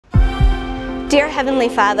Dear Heavenly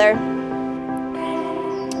Father,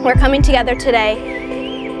 we're coming together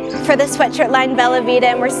today for the sweatshirt line Bella Vita,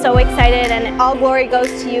 and we're so excited, and all glory goes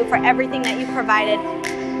to you for everything that you provided.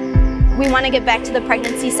 We want to get back to the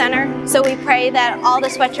pregnancy center, so we pray that all the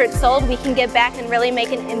sweatshirts sold, we can get back and really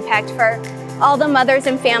make an impact for all the mothers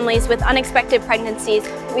and families with unexpected pregnancies.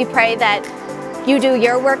 We pray that you do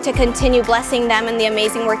your work to continue blessing them and the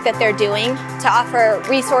amazing work that they're doing, to offer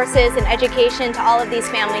resources and education to all of these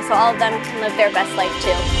families so all of them can live their best life too.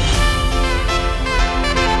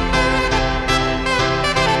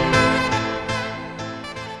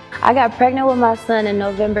 I got pregnant with my son in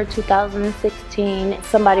November 2016.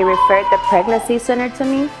 Somebody referred the pregnancy center to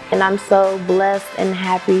me, and I'm so blessed and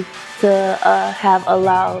happy to have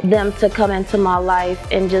allowed them to come into my life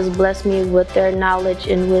and just bless me with their knowledge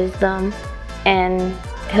and wisdom and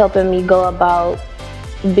helping me go about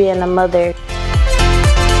being a mother.